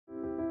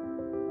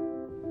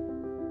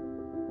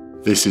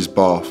This is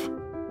Bath,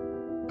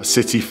 a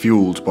city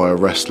fueled by a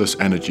restless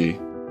energy.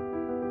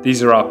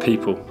 These are our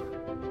people.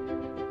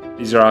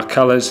 These are our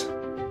colours,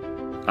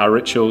 our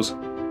rituals,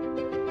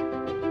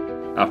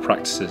 our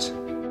practices.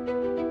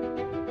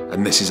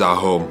 And this is our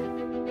home.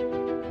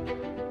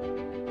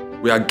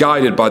 We are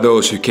guided by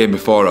those who came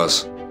before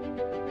us,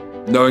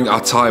 knowing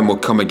our time will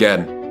come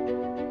again.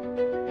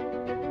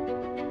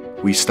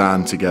 We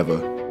stand together.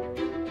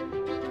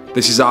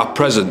 This is our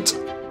present,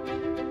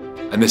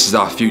 and this is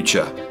our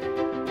future.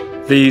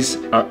 These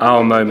are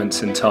our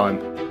moments in time.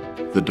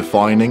 The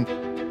defining,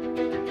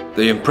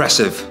 The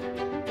impressive,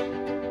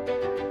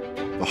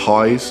 the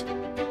highs,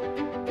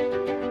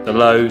 The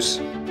lows,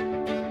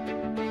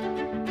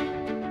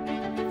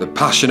 the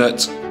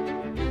passionate.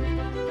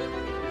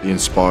 the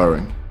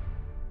inspiring.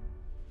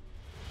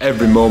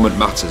 Every moment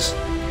matters.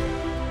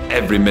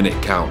 Every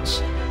minute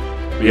counts.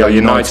 We are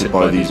united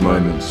by these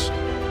moments.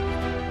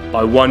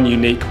 by one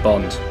unique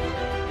bond,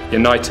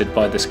 united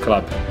by this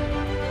club.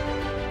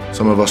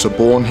 Some of us are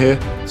born here,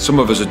 Some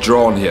of us are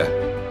drawn here,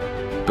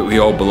 but we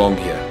all belong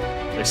here.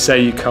 They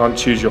say you can't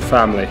choose your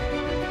family.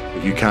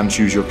 but you can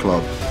choose your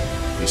club,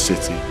 your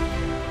city.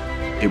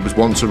 It was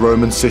once a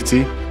Roman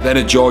city, Then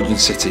a Georgian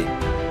city,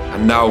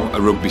 and now a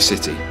rugby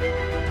city.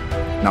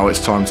 now it's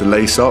time to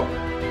lace up,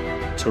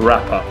 To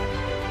wrap up,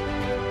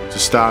 to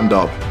stand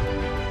up.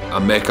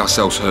 And make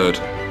ourselves heard.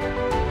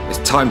 It's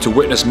time to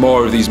witness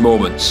more of these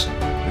moments.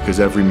 Because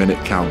every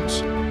minute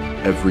counts,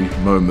 every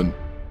moment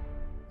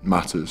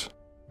matters.